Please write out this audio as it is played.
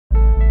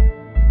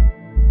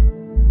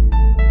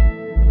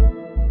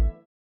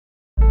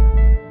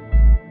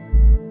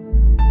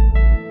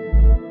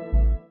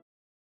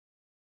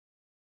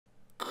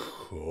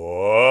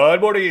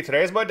morning.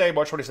 Today is Monday,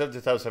 March 27th,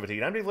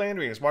 2017. I'm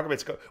Landry, and this market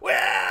rates go,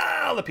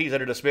 well, the P's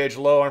under the smidge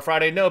low on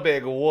Friday. No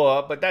big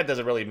whoop, but that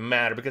doesn't really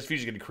matter because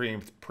futures get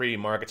creamed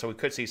pre-market, so we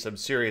could see some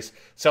serious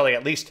selling,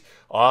 at least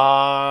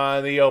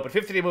on the open.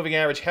 50-day moving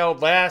average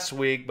held last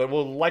week, but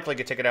will likely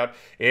get taken out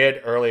in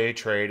early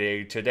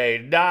trading today.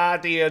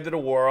 Not the end of the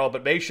world,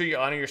 but make sure you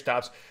honor your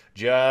stops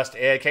just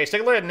in case.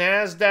 Take a look at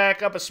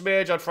NASDAQ up a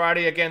smidge on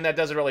Friday. Again, that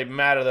doesn't really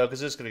matter, though,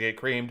 because this is going to get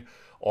creamed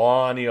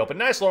on the open.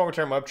 Nice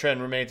longer-term uptrend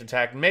remains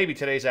intact. Maybe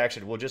today's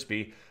action will just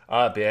be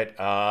a bit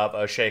of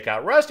a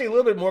shakeout. Rusty, a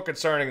little bit more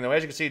concerning, though.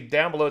 As you can see,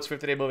 down below its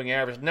 50-day moving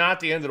average. Not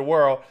the end of the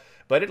world,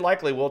 but it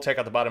likely will take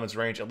out the bottom of its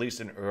range, at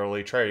least in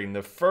early trading.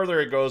 The further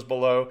it goes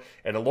below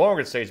and the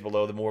longer it stays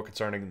below, the more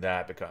concerning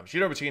that becomes. You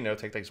know what you know,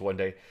 take things one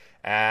day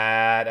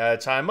at a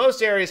time.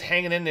 Most areas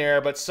hanging in there,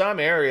 but some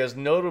areas,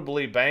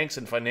 notably banks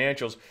and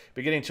financials,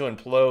 beginning to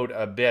implode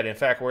a bit. In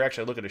fact, we're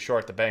actually looking to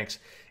short the banks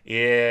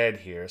in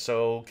here.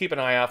 So keep an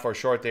eye out for a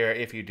short there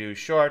if you do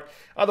short.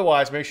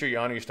 Otherwise, make sure you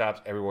honor your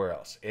stops everywhere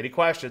else. Any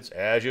questions?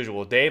 As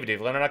usual, Dave at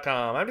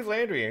DaveLandry.com. I'm Dave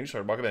Landry, and you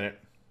start Market Minute.